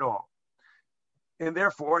menorah at all. And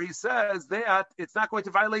therefore, he says that it's not going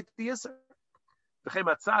to violate the Isser.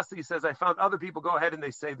 He says, I found other people go ahead and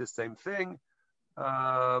they say the same thing.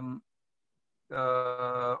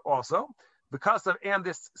 Also, because of, and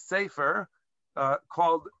this sefer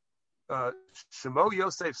called Shemo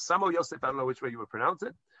Yosef, Samo Yosef, I don't know which way you would pronounce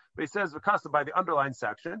it, but he says, because of, by the underlined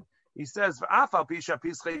section, he says,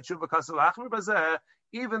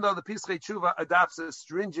 even though the Pischei Tshuva adopts a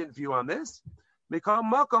stringent view on this,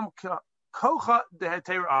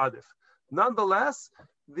 nonetheless,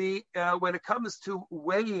 when it comes to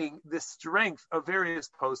weighing the strength of various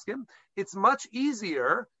poskim, it's much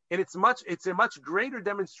easier and it's a much greater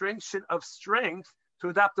demonstration of strength to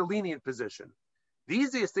adopt a lenient position. The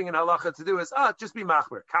easiest thing in halacha to do is just be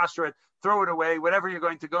machmer, kasher it, throw it away, whatever you're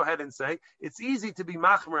going to go ahead and say. It's easy to be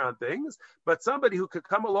machmer on things, but somebody who could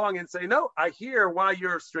come along and say, no, I hear why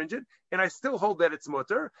you're stringent, and I still hold that it's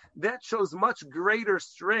mutter, that shows much greater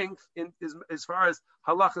strength as far as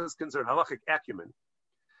halacha is concerned, halachic acumen.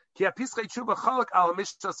 He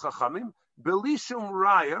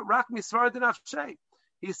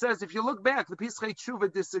says, if you look back, the Pischei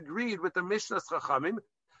Tshuva disagreed with the Mishnas Chachamim,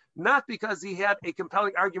 not because he had a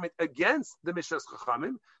compelling argument against the Mishnas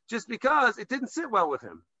Chachamim, just because it didn't sit well with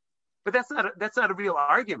him. But that's not a real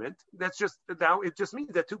argument. That's just, now it just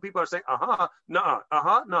means that two people are saying, nah.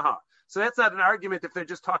 So that's not an argument if they're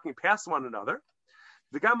just talking past one another.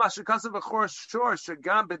 He says,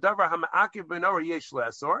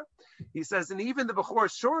 and even the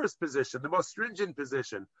Bechor Shor's position, the most stringent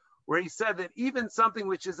position, where he said that even something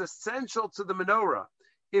which is essential to the menorah,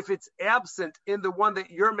 if it's absent in the one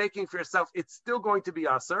that you're making for yourself, it's still going to be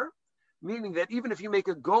aser, meaning that even if you make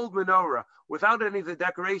a gold menorah without any of the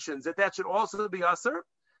decorations, that should also be aser.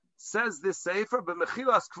 says this sefer, but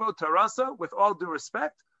mechilas kvod tarasa, with all due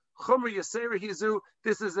respect, Chumra Yasera Hizu,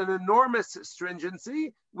 this is an enormous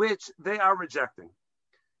stringency which they are rejecting.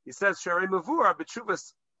 He says, Sharei Mavura,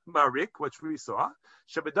 B'tshuvas Marik, which we saw,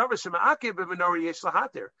 Shabadavar Shema'ake b'menorah yesh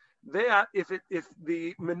lahater. That if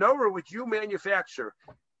the menorah which you manufacture,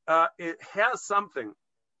 it has something,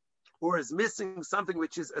 or is missing something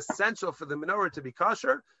which is essential for the menorah to be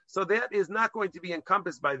kosher, so that is not going to be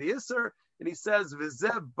encompassed by the Isser. And he says,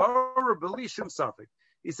 V'zeh bar b'li shum safek.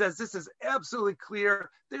 He says, this is absolutely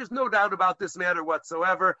clear. There's no doubt about this matter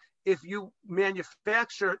whatsoever. If you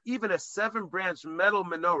manufacture even a 7-branch metal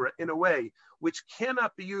menorah in a way which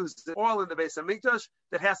cannot be used at all in the Beis HaMikdash,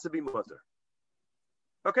 that has to be mutter.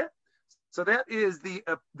 Okay? So that is the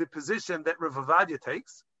position that Rav Ovadia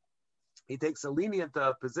takes. He takes a lenient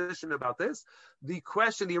position about this. The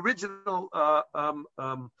original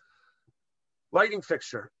lighting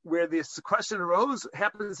fixture, where this question arose,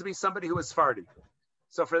 happens to be somebody who is Sephardi.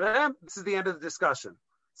 So for them, this is the end of the discussion.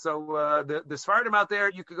 So the Sephardim out there,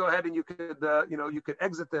 you could go ahead and you could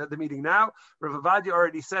exit the meeting now. Rav Ovadia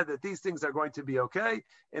already said that these things are going to be okay,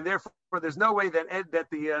 and therefore there's no way that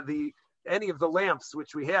any of the lamps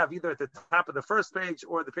which we have, either at the top of the first page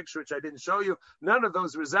or the picture which I didn't show you, none of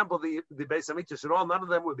those resemble the Beis HaMikdash at all. None of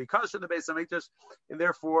them would be kosher in the Beis HaMikdash, and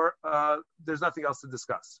therefore there's nothing else to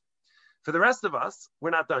discuss. For the rest of us,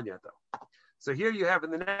 we're not done yet, though. So here you have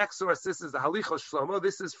in the next source, this is the Halichos Shlomo.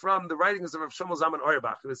 This is from the writings of Rav Shlomo Zalman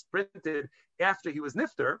Auerbach. It was printed after he was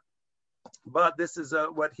Nifter, but this is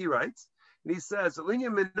what he writes. And he says,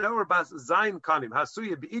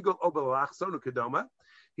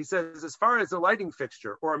 he says, as far as a lighting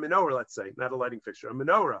fixture, or a menorah, let's say, not a lighting fixture, a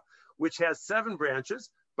menorah, which has 7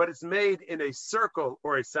 branches, but it's made in a circle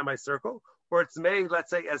or a semicircle, or it's made,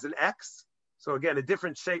 let's say, as an X. So again, a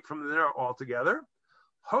different shape from the menorah altogether.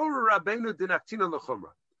 So Shlomo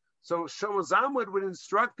Zalman would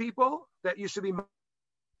instruct people that you should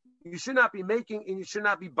not be making and you should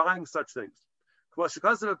not be buying such things. Like the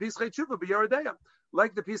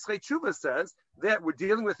Pischei Tshuva says that we're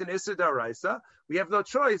dealing with an Issur D'Oraisa. We have no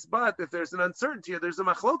choice, but if there's an uncertainty or there's a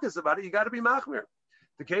machlokas about it, you got to be machmir.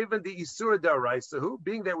 The Kavan the Issur D'Oraisa, who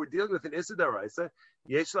being that we're dealing with an Issur D'Oraisa,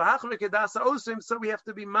 yesh lahachmir kedasa osim, so we have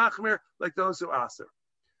to be machmir like those who aser.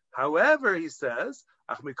 However, he says,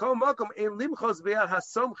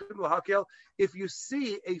 if you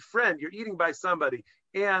see a friend, you're eating by somebody,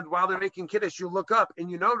 and while they're making kiddush, you look up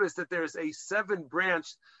and you notice that there's a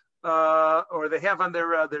 7-branch, or they have on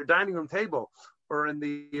their dining room table, or in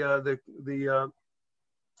the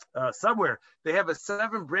somewhere, they have a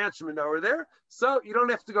 7-branch menorah there, so you don't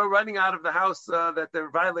have to go running out of the house that they're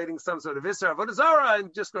violating some sort of Issur Avodah Zarah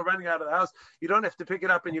and just go running out of the house. You don't have to pick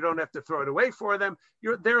it up and you don't have to throw it away for them.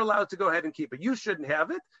 They're allowed to go ahead and keep it. You shouldn't have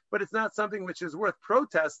it, but it's not something which is worth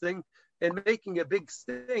protesting and making a big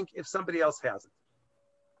stink if somebody else has it.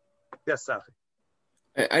 Yes, Safi.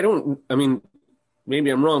 I mean, maybe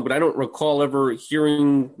I'm wrong, but I don't recall ever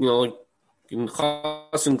hearing, like, in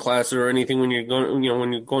Chassan class or anything when you're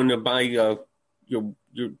going to buy your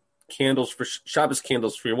candles for Shabbos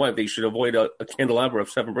candles for your wife, they should avoid a candelabra of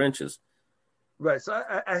 7 branches. Right. So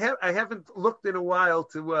I haven't looked in a while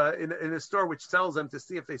to in a store which sells them to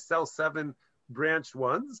see if they sell 7-branched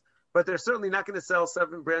ones, but they're certainly not going to sell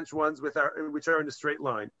 7-branch ones which are in a straight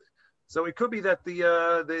line. So it could be that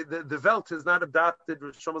the Welt has not adopted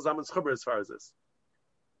Shlomo Zalman's Chumrah as far as this.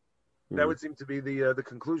 That would seem to be the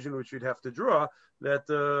conclusion which you'd have to draw,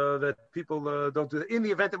 that people don't do that in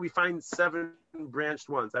the event that we find 7-branched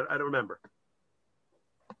ones. I don't remember.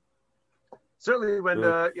 Certainly when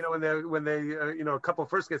they a couple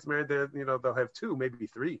first gets married, they'll have 2, maybe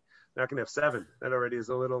 3. They're not going to have 7. That already is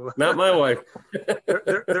a little. Not my wife.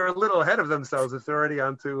 they're a little ahead of themselves if they're already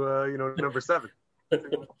on to number 7.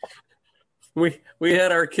 We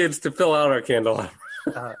had our kids to fill out our candelabra.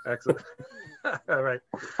 Excellent. All right.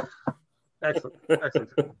 Excellent.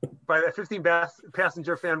 By that 15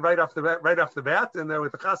 passenger fan right off the bat, and then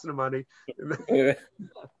with the chasana money.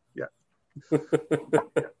 Yeah.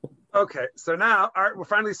 Okay. So now, all right, we'll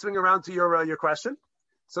finally swing around to your question.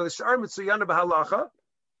 So the Sha'ar Mitzuyana B'Halacha.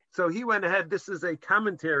 So he went ahead. This is a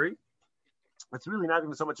commentary. It's really not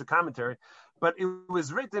even so much a commentary, but it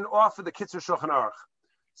was written off of the Kitzur Shulchan Aruch.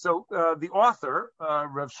 So the author,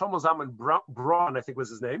 Rav Shlomo Zalman Braun, I think was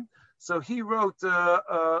his name. So he wrote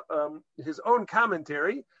his own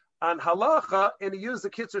commentary on halacha, and he used the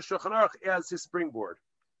Kitzur Shulchan Aruch as his springboard.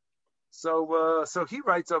 So he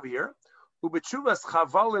writes over here, Ubetshuvas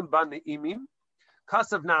Chavalim B'Neimim,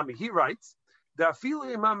 Kasav Nami. He writes,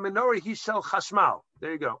 Da'afilu imam menorah hishel chashmal.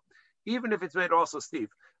 There you go. Even if it's made also, Steve.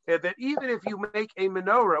 that even if you make a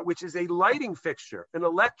menorah, which is a lighting fixture, an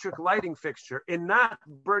electric lighting fixture, and not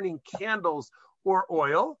burning candles or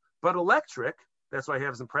oil, but electric, that's why I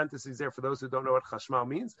have some parentheses there for those who don't know what chashmal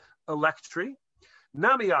means, electric,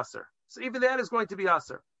 nami aser. So even that is going to be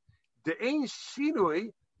aser. De'ein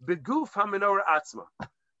shinui beguf ha-menorah atzma.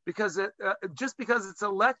 Because just because it's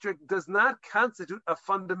electric does not constitute a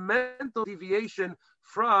fundamental deviation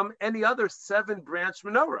from any other 7-branch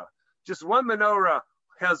menorah. Just one menorah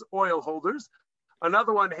has oil holders,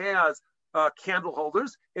 another one has candle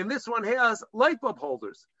holders, and this one has light bulb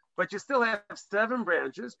holders. But you still have 7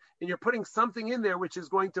 branches, and you're putting something in there which is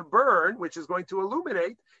going to burn, which is going to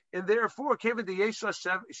illuminate, and therefore, being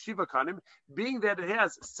that it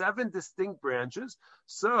has 7 distinct branches,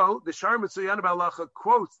 so the Shar Mitzuyan B'Halacha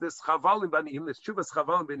quotes this Chavalim B'Ni'im, this Chuvas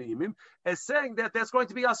Chavalim B'Ni'imim, as saying that that's going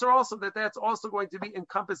to be Asr also, that's also going to be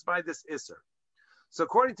encompassed by this Isser. So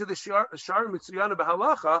according to the Shar Mitzuyan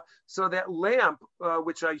B'Halacha, so that lamp,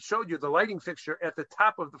 which I showed you, the lighting fixture at the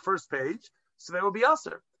top of the first page, so that will be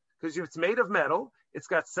Asr. Because it's made of metal, it's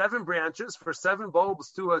got 7 branches for 7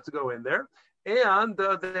 bulbs to go in there, and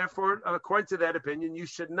therefore, according to that opinion, you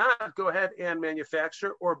should not go ahead and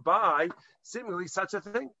manufacture or buy seemingly such a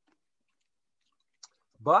thing.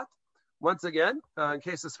 But once again, in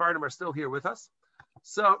case the Sfardim are still here with us,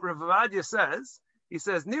 so Rav Ovadia says, he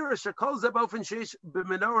says, "Nira shekol zebofen sheish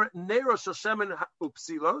b'menorah nero shel shemen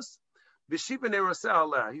upsilos v'shiva nero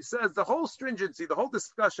se'aleh." He says the whole stringency, the whole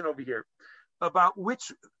discussion over here about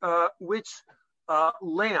which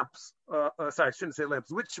lamps,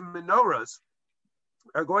 which menorahs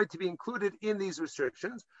are going to be included in these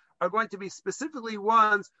restrictions are going to be specifically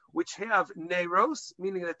ones which have neros,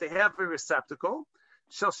 meaning that they have a receptacle,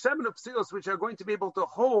 shel shemen upsilos, which are going to be able to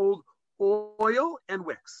hold oil and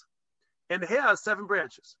wicks, and has 7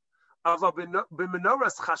 branches.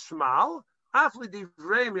 B'menorahs chashmal,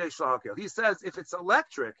 he says if it's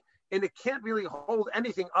electric, and it can't really hold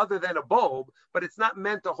anything other than a bulb, but it's not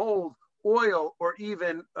meant to hold oil or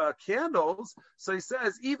even candles. So he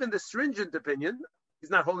says, even the stringent opinion, he's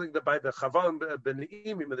not holding by the Chavalim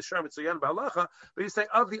B'Ni'imim and the Shar Mitzuyan B'Halacha, but he's saying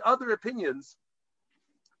of the other opinions,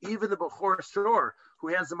 even the Bechor Shor, who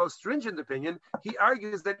has the most stringent opinion, he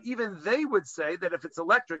argues that even they would say that if it's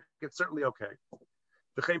electric, it's certainly okay.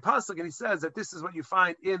 The Chaim Pasuk, and he says that this is what you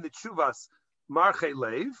find in the Chuvas Marchei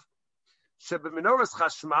Leiv, Shebemenoras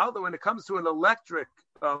chashmal, that when it comes to an electric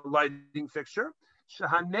lighting fixture,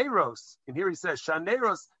 shahaneros, and here he says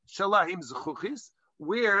shahaneros shalahim zuchuchis,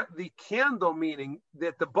 where the candle, meaning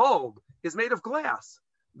that the bulb is made of glass,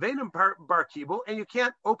 veinum bar kibul, and you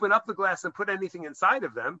can't open up the glass and put anything inside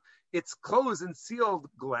of them. It's closed and sealed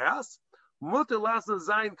glass. Mutar lasna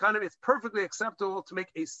zayin kanim. It's perfectly acceptable to make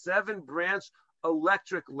a 7-branch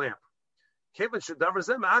electric lamp. Because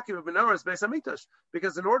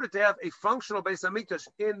in order to have a functional Beis Hamikdash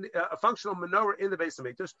a functional menorah in the Beis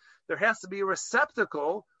Hamikdash, there has to be a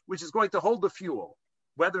receptacle which is going to hold the fuel,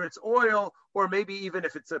 whether it's oil or maybe even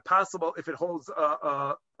if it's possible, if it holds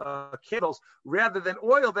candles rather than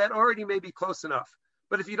oil, that already may be close enough.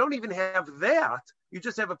 But if you don't even have that, you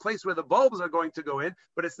just have a place where the bulbs are going to go in,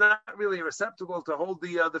 but it's not really a receptacle to hold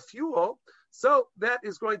the fuel. So that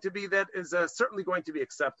is certainly going to be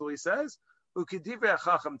acceptable, he says. And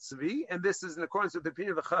this is in accordance with the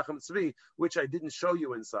opinion of the Chacham Tzvi, which I didn't show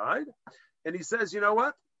you inside. And he says, you know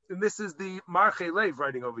what? And this is the Marchei Leiv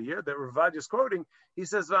writing over here that Rav Ovadia is quoting. He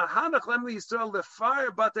says,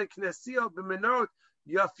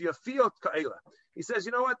 he says,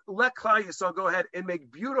 you know what? Let Klal Yisrael go ahead and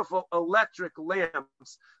make beautiful electric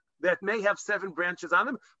lamps that may have 7 branches on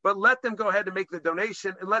them, but let them go ahead and make the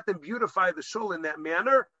donation and let them beautify the shul in that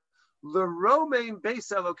manner. L'romein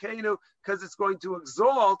beis Elokeinu, because it's going to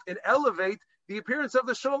exalt and elevate the appearance of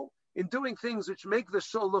the shul in doing things which make the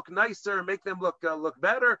shul look nicer, make them look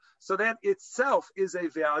better. So that itself is a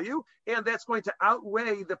value, and that's going to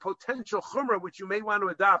outweigh the potential chumrah which you may want to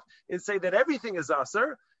adopt and say that everything is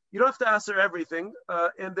aser. You don't have to aser everything.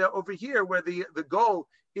 And over here, where the goal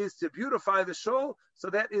is to beautify the shul, so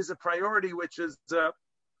that is a priority which is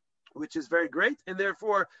very great, and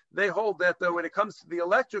therefore they hold that when it comes to the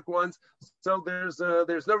electric ones, so there's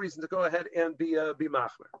no reason to go ahead and be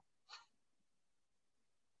machmer.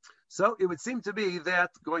 So it would seem to be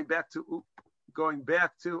that going back to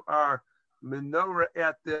our menorah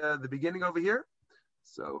at the beginning over here.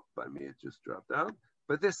 So by me it just dropped down,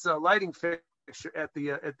 but this lighting fixture at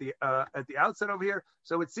the outset over here.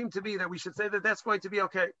 So it seemed to be that we should say that that's going to be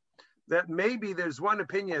okay. That maybe there's one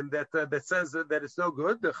opinion that says that it's no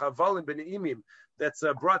good, the Chavalim B'Ni'imim, that's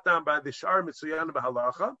brought down by the Shar Mitzuyan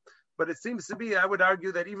B'Halacha. But it seems to be, I would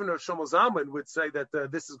argue that even if Shlomo Zalman would say that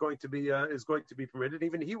this is going to be permitted,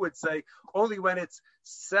 even he would say only when it's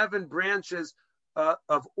 7 branches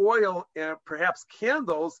of oil and perhaps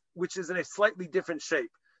candles, which is in a slightly different shape.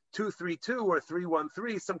 232 or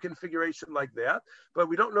 313, some configuration like that. But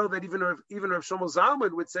we don't know that even if Shlomo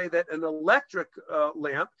Zalman would say that an electric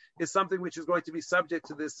lamp is something which is going to be subject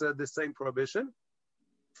to this same prohibition.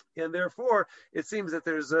 And therefore, it seems that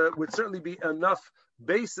there's would certainly be enough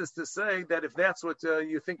basis to say that if that's what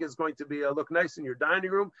you think is going to be look nice in your dining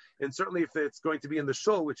room, and certainly if it's going to be in the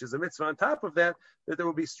shul, which is a mitzvah on top of that, that there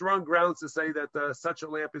will be strong grounds to say that such a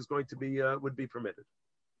lamp is going to be would be permitted.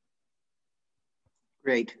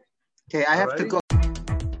 Great. Okay, I have to go.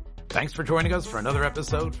 Thanks for joining us for another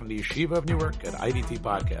episode from the Yeshiva of Newark at IDT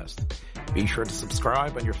Podcast. Be sure to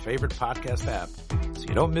subscribe on your favorite podcast app so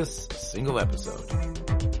you don't miss a single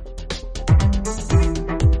episode.